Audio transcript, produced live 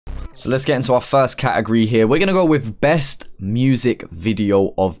So let's get into our first category here. We're going to go with best music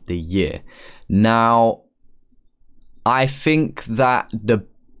video of the year. Now, I think that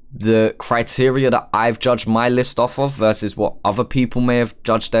the criteria that I've judged my list off of versus what other people may have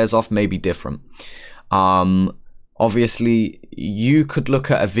judged theirs off may be different. Obviously, you could look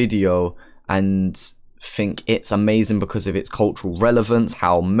at a video and think it's amazing because of its cultural relevance,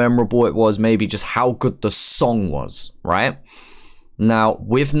 how memorable it was, maybe just how good the song was, right? Now,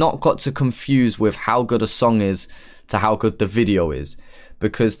 we've not got to confuse with how good a song is to how good the video is,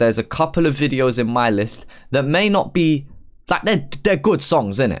 because there's a couple of videos in my list that may not be, like, they're good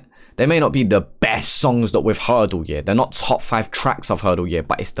songs, innit? They may not be the best songs that we've heard all year. They're not top 5 tracks I've heard all year,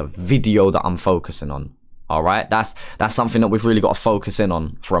 but it's the video that I'm focusing on, all right? That's something that we've really got to focus in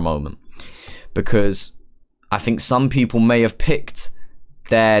on for a moment, because I think some people may have picked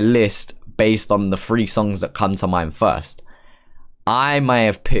their list based on the 3 songs that come to mind first. I may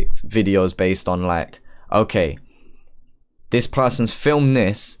have picked videos based on, like, okay, this person's filmed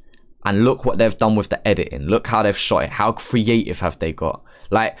this and look what they've done with the editing. Look how they've shot it. How creative have they got?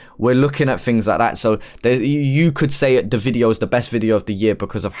 Like, we're looking at things like that. So you could say the video is the best video of the year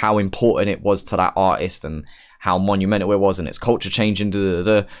because of how important it was to that artist and how monumental it was and its culture changing.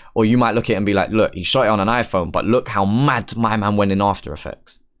 Or you might look at it and be like, look, he shot it on an iPhone, but look how mad my man went in After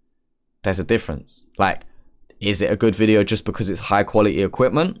Effects. There's a difference. Like, is it a good video just because it's high quality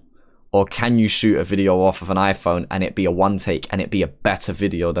equipment? Or can you shoot a video off of an iPhone and it be a one take and it be a better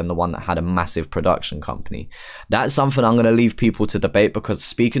video than the one that had a massive production company? That's something I'm going to leave people to debate, because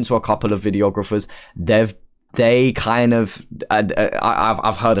speaking to a couple of videographers,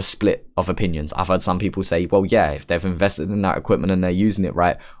 I've heard a split of opinions. I've heard some people say, well, yeah, if they've invested in that equipment and they're using it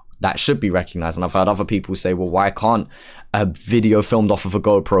right, that should be recognized. And I've heard other people say, well, why can't a video filmed off of a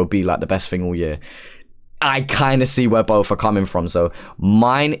GoPro be like the best thing all year? I kind of see where both are coming from. So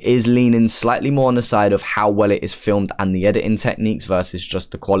mine is leaning slightly more on the side of how well it is filmed and the editing techniques versus just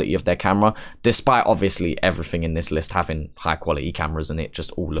the quality of their camera, despite obviously everything in this list having high quality cameras and it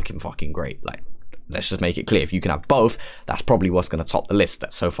just all looking fucking great. Like, let's just make it clear, if you can have both, that's probably what's going to top the list.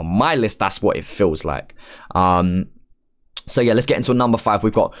 So for my list, that's what it feels like. So yeah, let's get into number 5.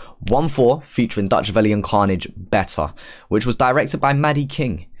 We've got 1-4 featuring Dutch Valley and Carnage, Better, which was directed by Maddie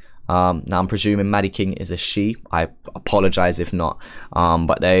King. Now I'm presuming Maddie King is a she. I apologize if not,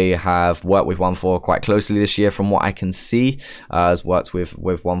 but they have worked with 1-4 quite closely this year from what I can see. Has worked with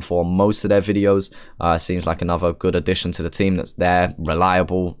 1-4 most of their videos. Seems like another good addition to the team that's there,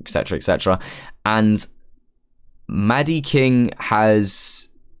 reliable, etc, etc. And Maddie King has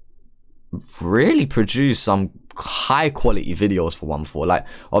really produced some high quality videos for 1-4. Like,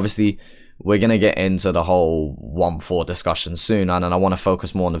 obviously we're going to get into the whole 1-4 discussion soon, and I want to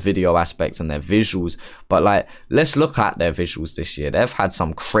focus more on the video aspects and their visuals. But, like, let's look at their visuals this year. They've had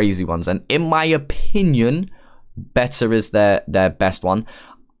some crazy ones, and in my opinion, Better is their best one.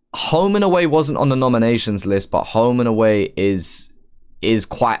 Home and Away wasn't on the nominations list, but Home and Away is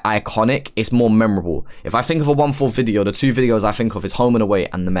quite iconic. It's more memorable. If I think of a 1-4 video, the 2 videos I think of is Home and Away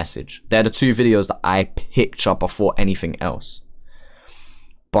and The Message. They're the 2 videos that I picture before anything else.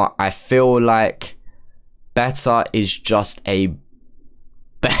 But I feel like Better is just a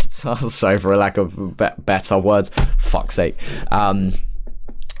better, sorry for a lack of better words, fuck's sake.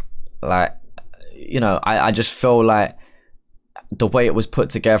 Like, you know, I just feel like the way it was put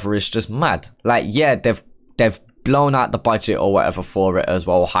together is just mad. Like, yeah, they've blown out the budget or whatever for it as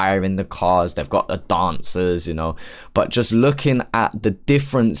well, hiring the cars, they've got the dancers, you know, but just looking at the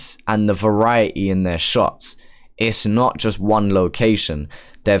difference and the variety in their shots, it's not just one location.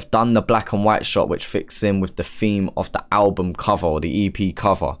 They've done the black and white shot, which fits in with the theme of the album cover or the EP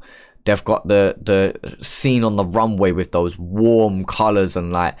cover. They've got the scene on the runway with those warm colors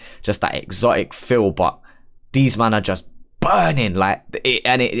and like just that exotic feel, but these men are just burning, like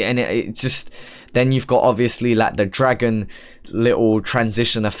it just. Then you've got obviously like the dragon little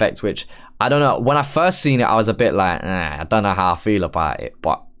transition effect, which I don't know, when I first seen it I was a bit like, I don't know how I feel about it,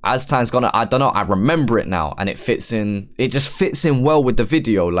 but as time's gone, I don't know, I remember it now, and it just fits in well with the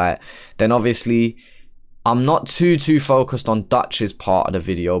video. Like, then obviously I'm not too focused on Dutch's part of the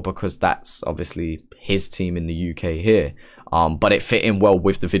video because that's obviously his team in the UK here, but it fit in well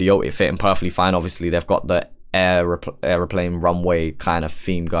with the video. It fit in perfectly fine. Obviously they've got the aeroplane runway kind of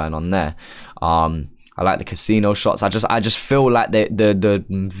theme going on there. I like the casino shots. I just feel like the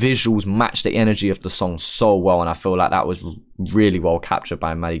visuals match the energy of the song so well, and I feel like that was really well captured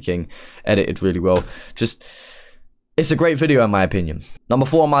by Maddie King, edited really well. Just, it's a great video in my opinion. Number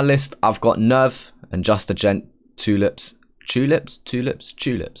 4 on my list, I've got Nerve and Just a Gent, Tulips. I'm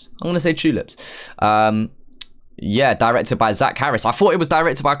gonna say Tulips. Yeah, directed by Zach Harris. I thought it was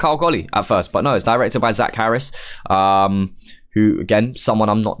directed by Carl Golly at first, but no, it's directed by Zach Harris, who, again, someone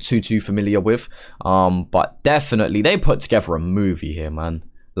I'm not too familiar with. But definitely, they put together a movie here, man.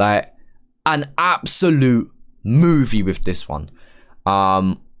 Like, an absolute movie with this one.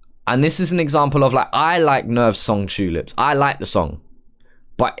 And this is an example of, like, I like Nerve's song Tulips. I like the song,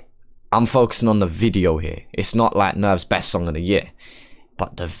 but I'm focusing on the video here. It's not like Nerve's best song of the year,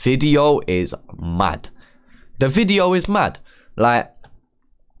 but the video is mad. The video is mad. Like,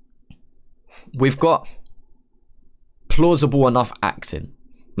 we've got plausible enough acting.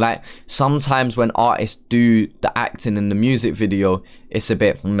 Like, sometimes when artists do the acting in the music video, it's a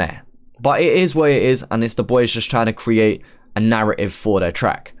bit meh. But it is what it is, and it's the boys just trying to create a narrative for their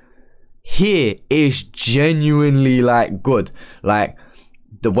track. Here is genuinely, like, good. Like,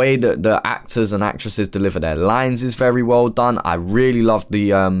 the way that the actors and actresses deliver their lines is very well done. I really love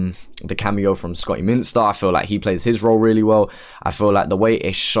the cameo from Scotty Minster. I feel like he plays his role really well. I feel like the way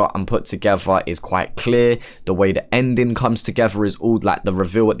it's shot and put together is quite clear. The way the ending comes together is all, like, the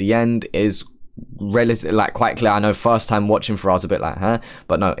reveal at the end is relatively, like, quite clear. I know first time watching for I was a bit like, huh?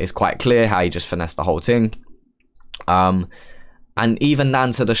 But no, it's quite clear how he just finessed the whole thing. And even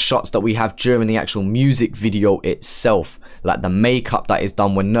down to the shots that we have during the actual music video itself, like the makeup that is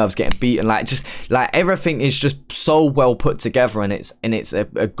done when Nerve's getting beaten, like, just like everything is just so well put together, and it's a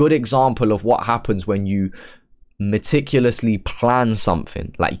good example of what happens when you meticulously plan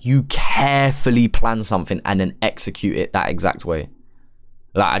something. Like, you carefully plan something and then execute it that exact way.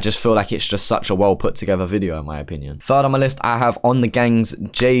 Like, I just feel like it's just such a well put together video, in my opinion. Third on my list, I have On The Gang's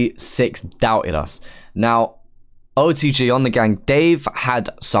J6 Doubted Us. Now, OTG, On The Gang, they've had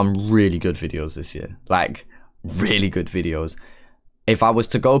some really good videos this year. Like, really good videos. If I was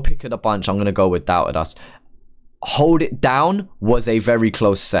to go pick at a bunch, I'm going to go with Doubted Us. Hold It Down was a very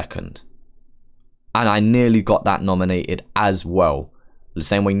close second, and I nearly got that nominated as well. The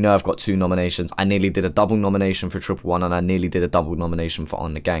same way Nerve got 2 nominations. I nearly did a double nomination for Triple One, and I nearly did a double nomination for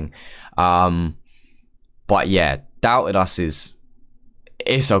On The Gang. But yeah, Doubted Us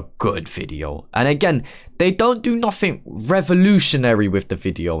it's a good video. And again, they don't do nothing revolutionary with the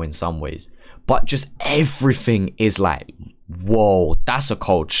video in some ways, but just everything is like, whoa, that's a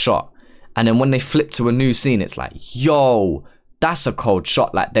cold shot. And then when they flip to a new scene, it's like, yo, that's a cold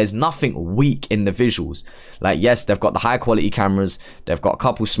shot. Like, there's nothing weak in the visuals. Like, yes, they've got the high quality cameras, they've got a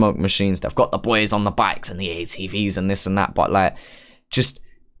couple smoke machines, they've got the boys on the bikes and the ATVs and this and that, but like, just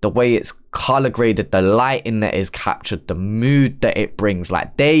the way it's color graded, the lighting that is captured, the mood that it brings,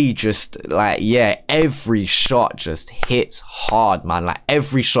 like, they just, like, yeah, every shot just hits hard, man. Like,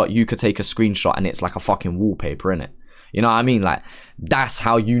 every shot you could take a screenshot and it's like a fucking wallpaper, innit? You know what I mean? Like, that's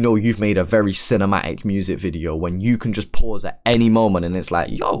how you know you've made a very cinematic music video, when you can just pause at any moment and it's like,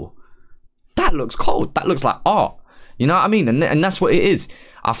 yo, that looks cold, that looks like art. You know what I mean? And that's what it is.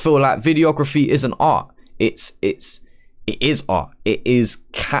 I feel like videography isn't art. It is art. It is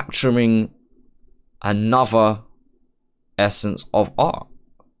capturing another essence of art.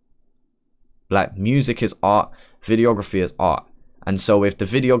 Like, music is art, videography is art. And so if the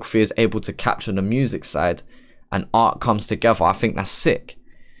videography is able to capture the music side and art comes together, I think that's sick.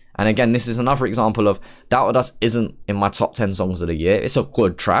 And again, this is another example of Doubted Us isn't in my top 10 songs of the year. It's a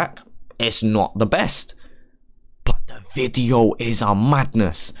good track. It's not the best, but the video is a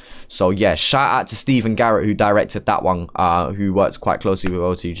madness. So yeah, shout out to Stephen Garrett, who directed that one, who works quite closely with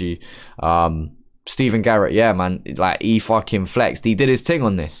OTG. Stephen Garrett, yeah, man, like, he fucking flexed. He did his thing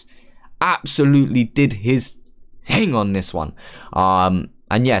on this. Absolutely did his thing on this one.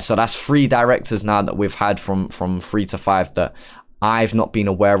 And yeah, so that's 3 directors now that we've had from 3 to 5 that I've not been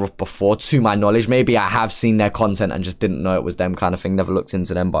aware of before, to my knowledge. Maybe I have seen their content and just didn't know it was them, kind of thing. Never looked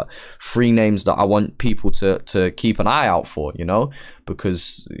into them, but 3 names that I want people to keep an eye out for, you know,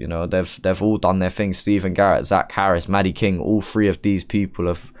 because, you know, they've all done their thing. Stephen Garrett, Zach Harris, Maddie King, all 3 of these people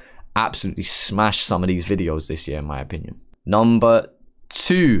have absolutely smashed some of these videos this year, in my opinion. Number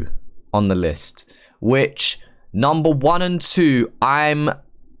 2 on the list, which number 1 and 2, I'm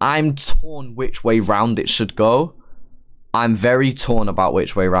torn which way round it should go. I'm very torn about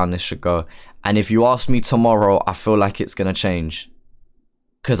which way round this should go. And if you ask me tomorrow, I feel like it's going to change,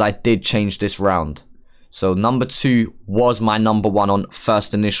 because I did change this round. So number 2 was my number 1 on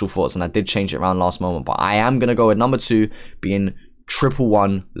first initial thoughts, and I did change it around last moment. But I am going to go with number 2 being Triple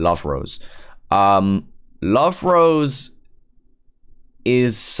One, Love Rose. Love Rose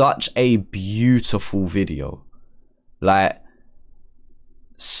is such a beautiful video. Like,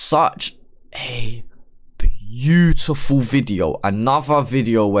 such a beautiful video. Another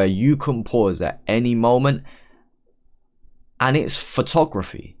video where you can pause at any moment, and it's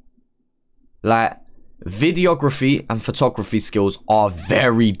photography. Like, videography and photography skills are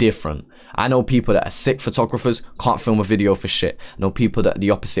very different. I know people that are sick photographers, can't film a video for shit. I know people that are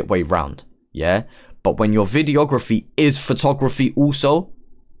the opposite way round, yeah? But when your videography is photography also,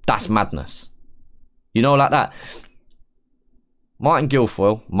 that's madness. You know, like that. Martin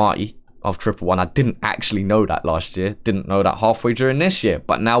Guilfoyle, Marty of 111, I didn't actually know that last year. Didn't know that halfway during this year,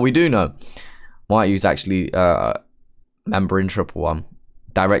 but now we do know. Marty's actually a member in 111.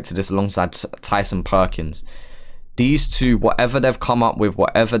 Directed this alongside Tyson Perkins. These two, whatever they've come up with,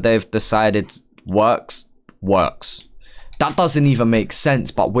 whatever they've decided works. That doesn't even make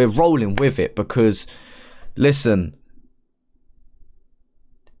sense, but we're rolling with it because, listen,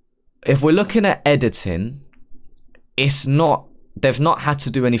 if we're looking at editing, it's not, they've not had to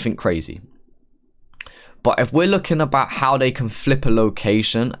do anything crazy. But if we're looking about how they can flip a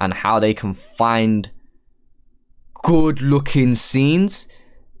location and how they can find good looking scenes,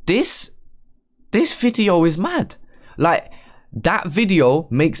 this video is mad. Like, that video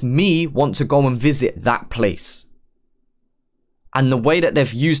makes me want to go and visit that place. And the way that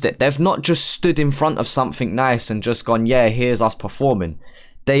they've used it, they've not just stood in front of something nice and just gone, yeah, here's us performing.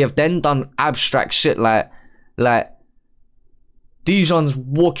 They have then done abstract shit like Dijon's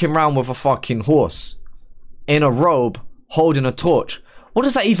walking around with a fucking horse in a robe holding a torch. What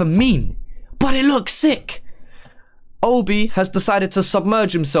does that even mean? But it looks sick. Obi has decided to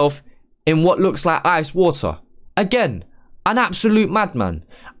submerge himself in what looks like ice water. Again, an absolute madman.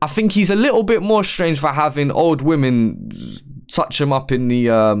 I think he's a little bit more strange for having old women touch him up in the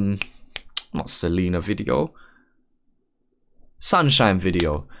not Selena video, Sunshine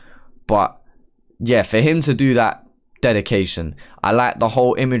video. But yeah, for him to do that, dedication. I like the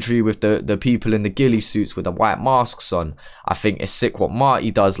whole imagery with the people in the ghillie suits with the white masks on. I think it's sick what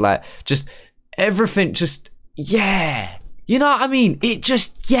Marty does. Like, just everything, just yeah, you know what I mean? It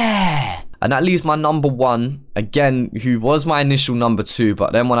just, yeah. And that leaves my number one, again, who was my initial number two,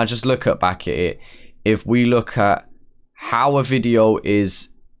 but then when I just look back at it, if we look at how a video is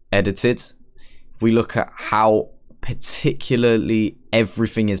edited, if we look at how particularly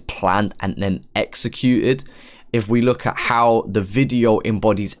everything is planned and then executed, if we look at how the video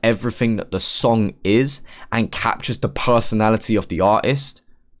embodies everything that the song is and captures the personality of the artist,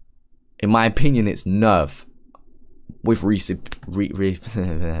 in my opinion, it's Nerve. With Reese's,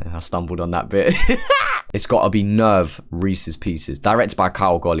 I stumbled on that bit. It's got to be Nerve, Reese's Pieces, directed by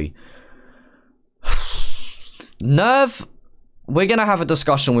Kyle Golly. Nerve, we're gonna have a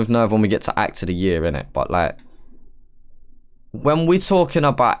discussion with Nerve when we get to Act of the Year, innit? But like, when we're talking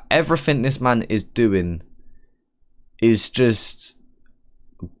about everything this man is doing is just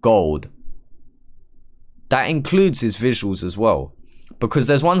gold. That includes his visuals as well, because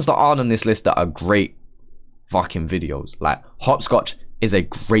there's ones that aren't on this list that are great fucking videos. Like Hopscotch is a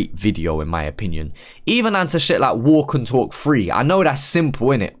great video in my opinion. Even onto shit like Walk and Talk Free. I know that's simple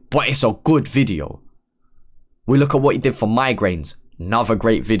innit, but it's a good video. We look at what he did for Migraines. Another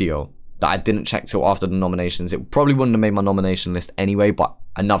great video that I didn't check till after the nominations. It probably wouldn't have made my nomination list anyway, but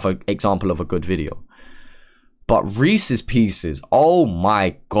another example of a good video. But Reese's Pieces, oh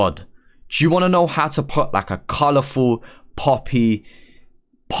my god. Do you want to know how to put like a colourful, poppy,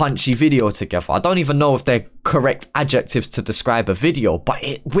 punchy video together? I don't even know if they're correct adjectives to describe a video, but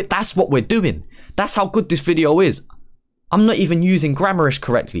that's what we're doing. That's how good this video is. I'm not even using grammarish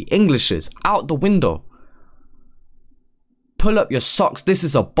correctly. English is out the window. Pull up your socks. This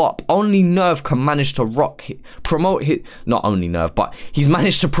is a bop. Only Nerve can manage to promote his, not only Nerve, but he's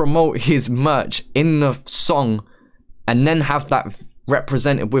managed to promote his merch in the song and then have that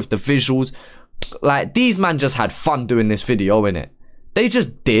represented with the visuals. Like, these man just had fun doing this video, innit? They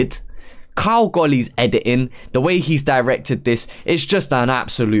just did. Kyle Golly's editing, the way he's directed this, it's just an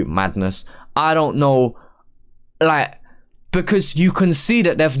absolute madness. I don't know, like, because you can see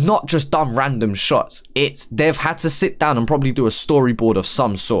that they've not just done random shots. They've had to sit down and probably do a storyboard of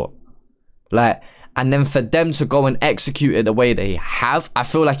some sort. Like, and then for them to go and execute it the way they have, I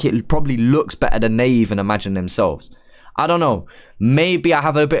feel like it probably looks better than they even imagine themselves. I don't know. Maybe I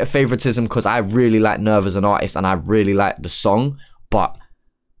have a bit of favoritism because I really like Nerve as an artist and I really like the song. But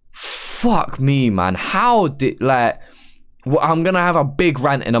fuck me, man. How did, like, well, I'm going to have a big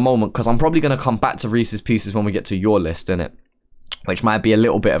rant in a moment because I'm probably going to come back to Reese's Pieces when we get to your list, innit? Which might be a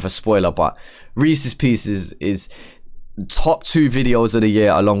little bit of a spoiler, but Reese's Pieces is top 2 videos of the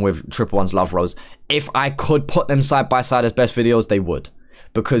year along with 111's Love Rose. If I could put them side by side as best videos, they would.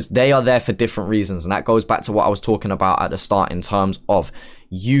 Because they are there for different reasons. And that goes back to what I was talking about at the start in terms of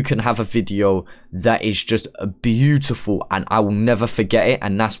you can have a video that is just beautiful and I will never forget it.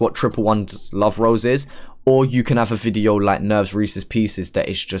 And that's what 111's Love Rose is. Or you can have a video like Nerve's Reese's Pieces that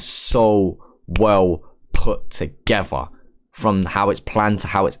is just so well put together, from how it's planned to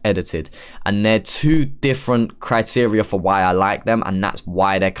how it's edited. And they're two different criteria for why I like them, and that's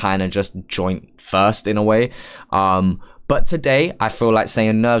why they're kind of just joint first in a way. But today I feel like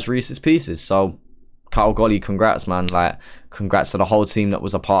saying Nerves Reese's Pieces. So Kyle Golly, congrats, man. Like, congrats to the whole team that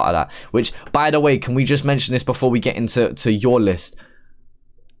was a part of that. Which, by the way, can we just mention this before we get into your list?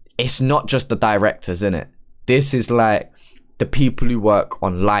 It's not just the directors, innit? This is like the people who work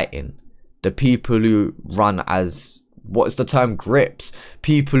on lighting, the people who run as, what's the term, grips,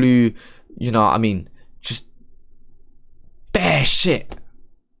 people who, you know what I mean, just bare shit.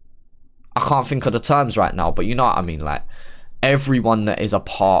 I can't think of the terms right now, but you know what I mean. Like, everyone that is a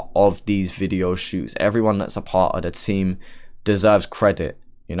part of these video shoots, everyone that's a part of the team deserves credit.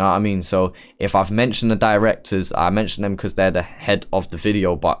 You know what I mean? So if I've mentioned the directors, I mention them because they're the head of the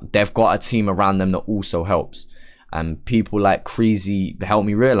video, but they've got a team around them that also helps. And people like Crazy help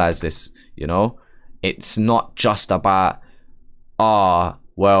me realize this, you know? It's not just about,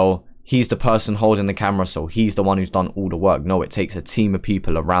 well, he's the person holding the camera, so he's the one who's done all the work. No, it takes a team of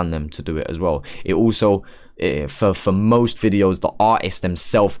people around them to do it as well. It also, for most videos, the artist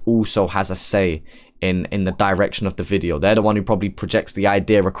themselves also has a say in the direction of the video. They're the one who probably projects the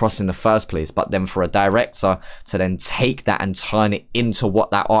idea across in the first place, but then for a director to then take that and turn it into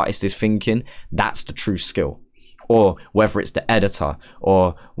what that artist is thinking, that's the true skill. Or whether it's the editor,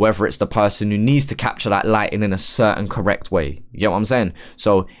 or whether it's the person who needs to capture that lighting in a certain correct way. You get what I'm saying?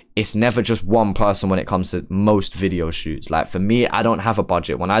 So it's never just one person when it comes to most video shoots. Like, for me, I don't have a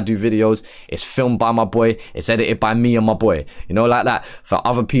budget. When I do videos, it's filmed by my boy, it's edited by me and my boy, you know, like that. For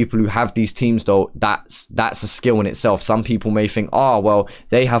other people who have these teams though, that's a skill in itself. Some people may think, oh well,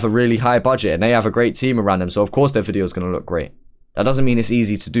 they have a really high budget and they have a great team around them, so of course their video is going to look great. That doesn't mean it's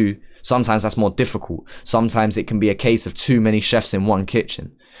easy to do. Sometimes that's more difficult. Sometimes it can be a case of too many chefs in one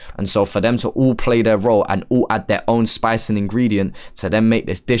kitchen. And so for them to all play their role and all add their own spice and ingredient to then make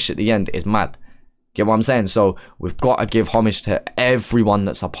this dish at the end is mad. Get what I'm saying? So we've got to give homage to everyone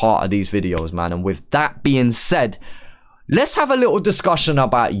that's a part of these videos, man. And with that being said, let's have a little discussion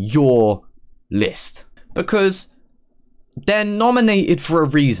about your list. Because they're nominated for a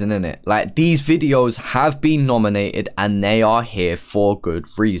reason, innit? Like, these videos have been nominated and they are here for good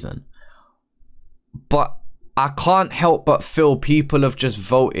reason. But I can't help but feel people have just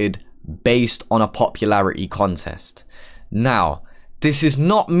voted based on a popularity contest. Now, this is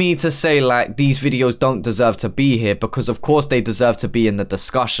not me to say like these videos don't deserve to be here, because of course they deserve to be in the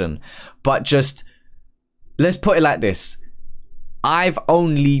discussion. But just, let's put it like this. I've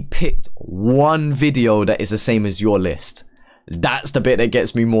only picked one video that is the same as your list. That's the bit that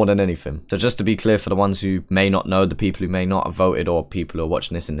gets me more than anything. So just to be clear, for the ones who may not know, the people who may not have voted, or people who are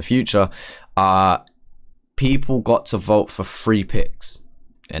watching this in the future, people got to vote for 3 picks,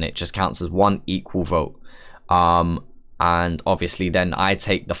 and it just counts as 1 equal vote. And obviously then I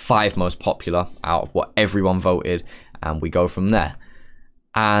take the 5 most popular out of what everyone voted, and we go from there.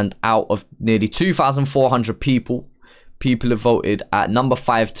 And out of nearly 2,400 people have voted at number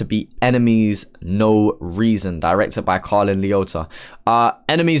 5 to be Enemies No Reason, directed by Carlin Leota.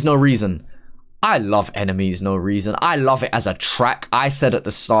 Enemies No Reason. I love Enemies No Reason. I love it as a track. I said at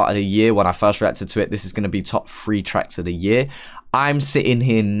the start of the year when I first reacted to it, this is going to be top 3 tracks of the year. I'm sitting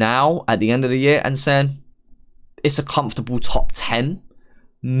here now at the end of the year and saying it's a comfortable top 10.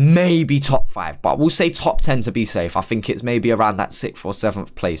 Maybe top 5, but we'll say top 10 to be safe. I think it's maybe around that 6th or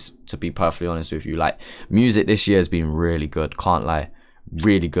 7th place, to be perfectly honest with you. Like, music this year has been really good, can't lie,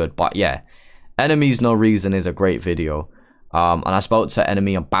 really good. But yeah, Enemies No Reason is a great video. And I spoke to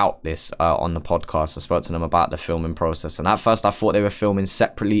Enemy about this on the podcast. I spoke to them about the filming process, and at first I thought they were filming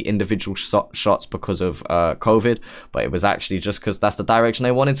separately individual shots because of COVID, but it was actually just because that's the direction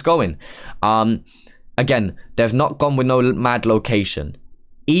they wanted to go in. Again, they've not gone with no mad location.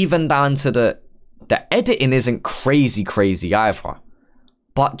 Even down to the editing isn't crazy either,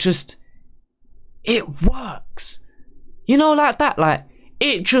 but just, it works, you know, like that. Like,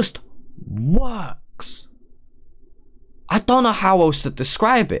 it just works. I don't know how else to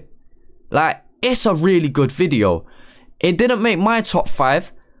describe it. Like, it's a really good video. It didn't make my top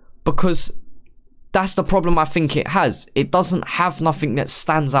 5 because that's the problem I think it has. It doesn't have nothing that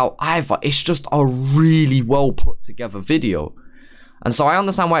stands out either. It's just a really well put together video. And so I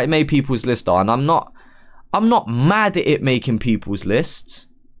understand why it made people's list, and I'm not mad at it making people's lists,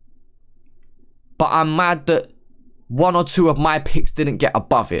 but I'm mad that 1 or 2 of my picks didn't get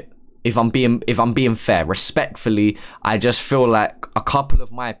above it. If I'm being fair, respectfully, I just feel like a couple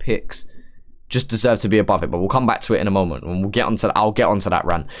of my picks just deserve to be above it. But we'll come back to it in a moment, and I'll get onto that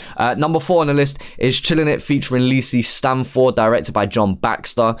rant. Number 4 on the list is Chillin' It featuring Lacey Stanford, directed by John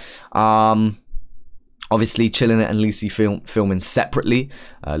Baxter. Obviously, Chilling It and Lisi filming separately.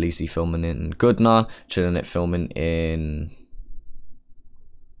 Lisi filming in Goodna, Chilling It filming in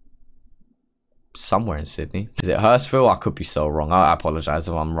somewhere in Sydney. Is it Hurstville? I could be so wrong. I apologize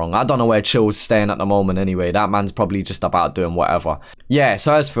if I'm wrong. I don't know where Chill's staying at the moment anyway. That man's probably just about doing whatever. Yeah, it's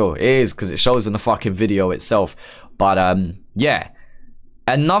Hurstville. It is, because it shows in the fucking video itself. But yeah,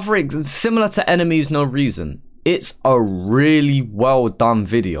 another similar to Enemies No Reason. It's a really well done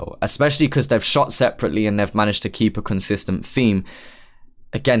video, especially because they've shot separately and they've managed to keep a consistent theme.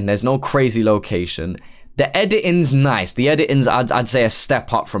 Again, there's no crazy location. The editing's nice. The editing's, I'd say, a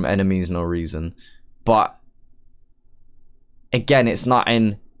step up from Enemies No Reason. But again, it's not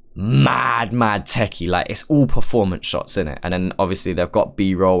in mad techie. Like, it's all performance shots in it. And then obviously they've got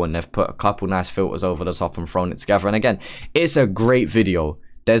B-roll and they've put a couple nice filters over the top and thrown it together. And again, it's a great video.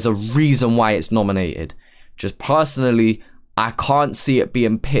 There's a reason why it's nominated. Just personally, I can't see it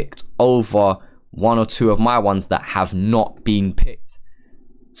being picked over one or two of my ones that have not been picked.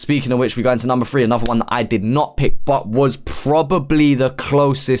 Speaking of which, we go into number 3, another one that I did not pick, but was probably the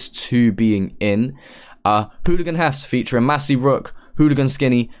closest to being in. Hooligan Hefts featuring Massey Rook, Hooligan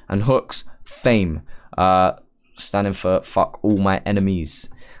Skinny, and Hooks Fame. Standing for Fuck All My Enemies.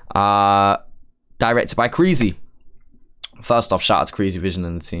 Directed by Creasy. First off, shout out to Crazy Vision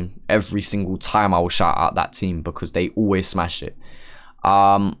and the team. Every single time I will shout out that team because they always smash it.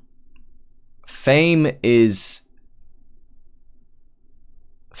 Fame is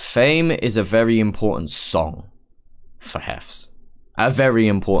a very important song for Hefts. A very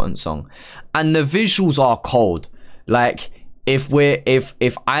important song. And the visuals are cold. Like, if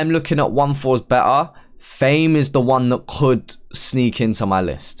I'm looking at 1-4's better, Fame is the one that could sneak into my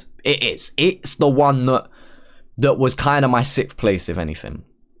list. It is. It's the one that was kind of my 6th place, if anything.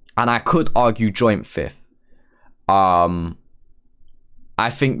 And I could argue joint 5th. I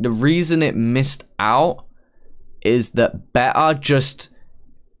think the reason it missed out is that Better just...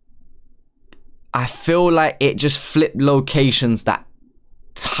 I feel like it just flipped locations that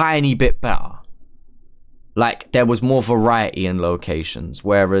tiny bit better. Like, there was more variety in locations.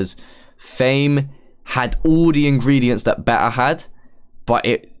 Whereas Fame had all the ingredients that Better had. But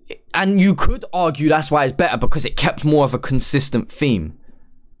and you could argue that's why it's better, because it kept more of a consistent theme.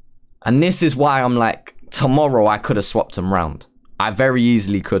 And this is why I'm like, tomorrow I could have swapped them round. I very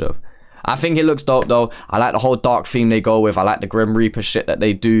easily could have. I think it looks dope though. I like the whole dark theme they go with. I like the Grim Reaper shit that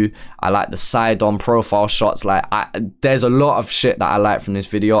they do. I like the side-on profile shots. Like, there's a lot of shit that I like from this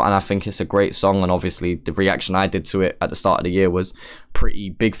video, and I think it's a great song. And obviously the reaction I did to it at the start of the year was pretty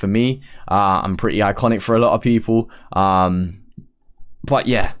big for me, and pretty iconic for a lot of people. But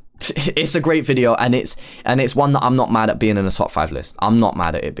yeah, it's a great video, and it's one that I'm not mad at being in the top 5 list. I'm not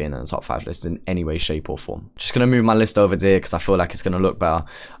mad at it being in the top 5 list in any way, shape, or form. Just gonna move my list over there because I feel like it's gonna look better.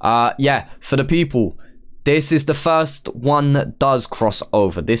 Yeah, for the people, this is the first one that does cross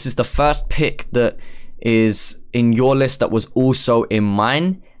over. This is the first pick that is in your list that was also in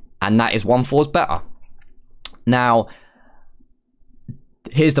mine, and that is 1-4's Better. Now,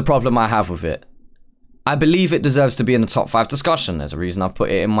 here's the problem I have with it. I believe it deserves to be in the top 5 discussion. There's a reason I've put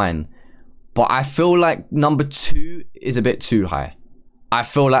it in mine. But I feel like number 2 is a bit too high. I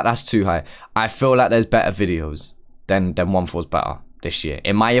feel like that's too high. I feel like there's better videos than 1-4's Better this year.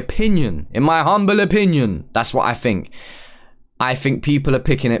 In my opinion. In my humble opinion. That's what I think. I think people are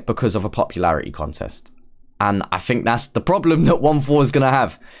picking it because of a popularity contest. And I think that's the problem that 1-4 is going to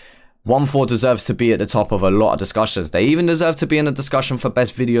have. 1-4 deserves to be at the top of a lot of discussions. They even deserve to be in a discussion for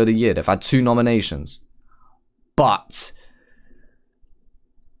Best Video of the Year. They've had 2 nominations. But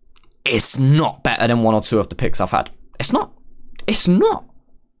it's not better than 1 or 2 of the picks I've had. It's not. It's not.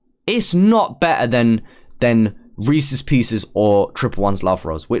 It's not better than Reese's Pieces or Triple One's Love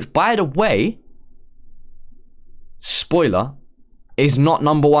Rose. Which, by the way, spoiler, is not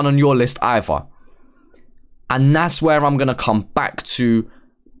number 1 on your list either. And that's where I'm going to come back to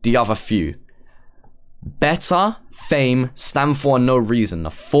the other few. Better, Fame, stand for No Reason. The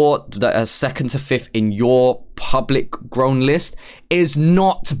 4 that are 2nd to 5th in your public grown list is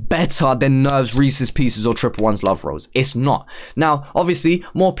not better than Nerves, Reese's Pieces, or Triple One's Love Rose. It's not. Now, obviously,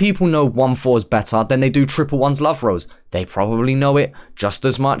 more people know 1-4's Better than they do Triple One's Love Rose. They probably know it just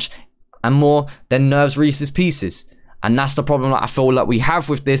as much and more than Nerves, Reese's Pieces. And that's the problem that I feel like we have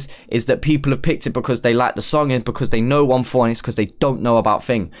with this, is that people have picked it because they like the song and because they know 1-4, and it's because they don't know about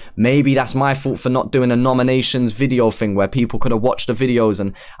Thing. Maybe that's my fault for not doing a nominations video thing where people could have watched the videos,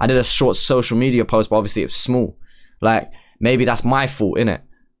 and I did a short social media post, but obviously it's small. Like, maybe that's my fault, innit?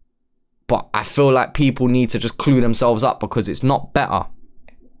 But I feel like people need to just clue themselves up because it's not better.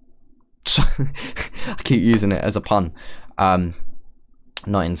 I keep using it as a pun.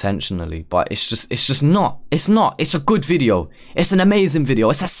 Not intentionally, but it's just not. It's not. It's a good video. It's an amazing video.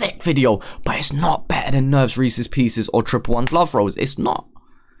 It's a sick video, but it's not better than Nerves, Reese's Pieces, or Triple One's Love Rolls. It's not.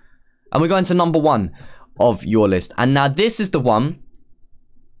 And we're going to number 1 of your list. And now this is the one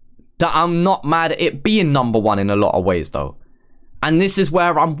that I'm not mad at it being number 1 in a lot of ways, though. And this is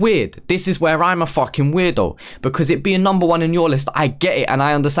where I'm weird. This is where I'm a fucking weirdo. Because it being number 1 in your list, I get it and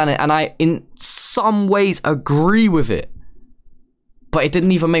I understand it. And I, in some ways, agree with it. But it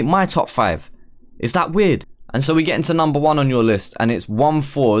didn't even make my top 5. Is that weird? And so we get into number 1 on your list. And it's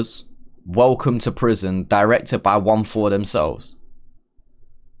 1/4's Welcome to Prison, directed by 1/4 themselves.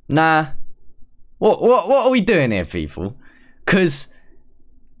 Nah. What are we doing here, people? Because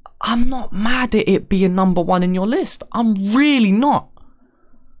I'm not mad at it being number 1 in your list. I'm really not.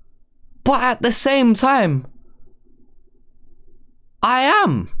 But at the same time, I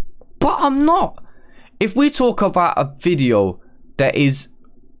am. But I'm not. If we talk about a video that is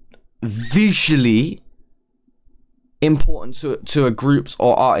visually important to a group's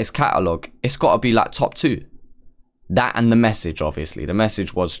or artist's catalogue, it's got to be like top 2. That and the message, obviously. The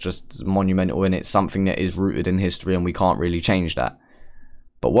message was just monumental, and it's something that is rooted in history and we can't really change that.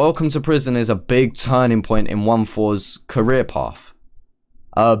 But Welcome to Prison is a big turning point in 1/4's career path.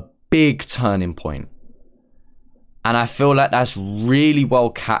 A big turning point. And I feel like that's really well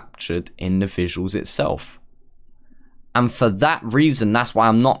captured in the visuals itself. And for that reason, that's why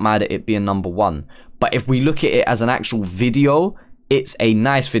I'm not mad at it being number 1. But if we look at it as an actual video, it's a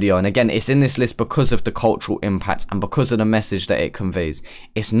nice video. And again, it's in this list because of the cultural impact and because of the message that it conveys.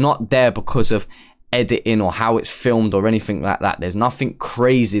 It's not there because of editing or how it's filmed or anything like that. There's nothing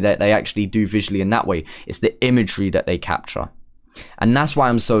crazy that they actually do visually in that way. It's the imagery that they capture. And that's why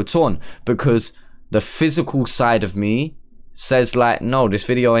I'm so torn, because the physical side of me says like, no, this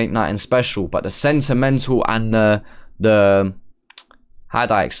video ain't nothing special. But the sentimental and the how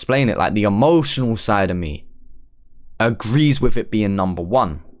do I explain it, like the emotional side of me agrees with it being number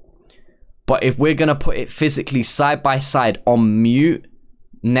 1. But if we're gonna put it physically side by side on mute,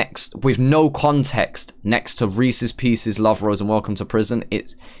 next with no context, next to Reese's Pieces, Love Rose, and Welcome to Prison,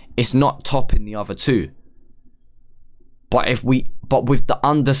 it's not topping the other 2. But with the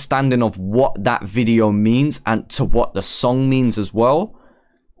understanding of what that video means and to what the song means as well,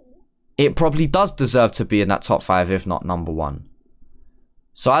 it probably does deserve to be in that top 5, if not number 1.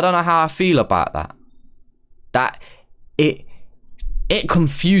 So I don't know how I feel about that. That it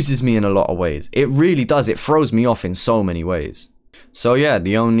confuses me in a lot of ways. It really does. It throws me off in so many ways. So yeah,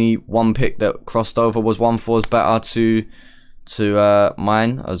 the only one pick that crossed over was 1/4's better to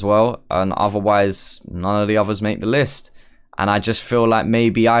mine as well. And otherwise, none of the others make the list. And I just feel like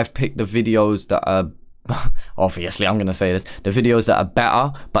maybe I've picked the videos that are... obviously I'm gonna say this, the videos that are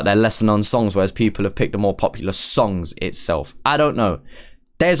better but they're lesser known songs, whereas people have picked the more popular songs itself. I don't know.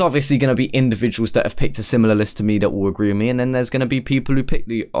 There's obviously going to be individuals that have picked a similar list to me that will agree with me, and then there's going to be people who pick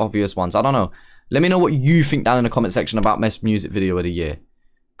the obvious ones. I don't know. Let me know what you think down in the comment section about best music video of the year,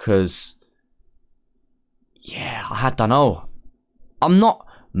 because yeah, I don't know. I'm not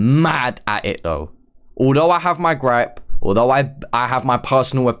mad at it though. Although I have my gripe, although I have my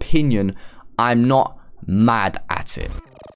personal opinion, I'm not mad at it.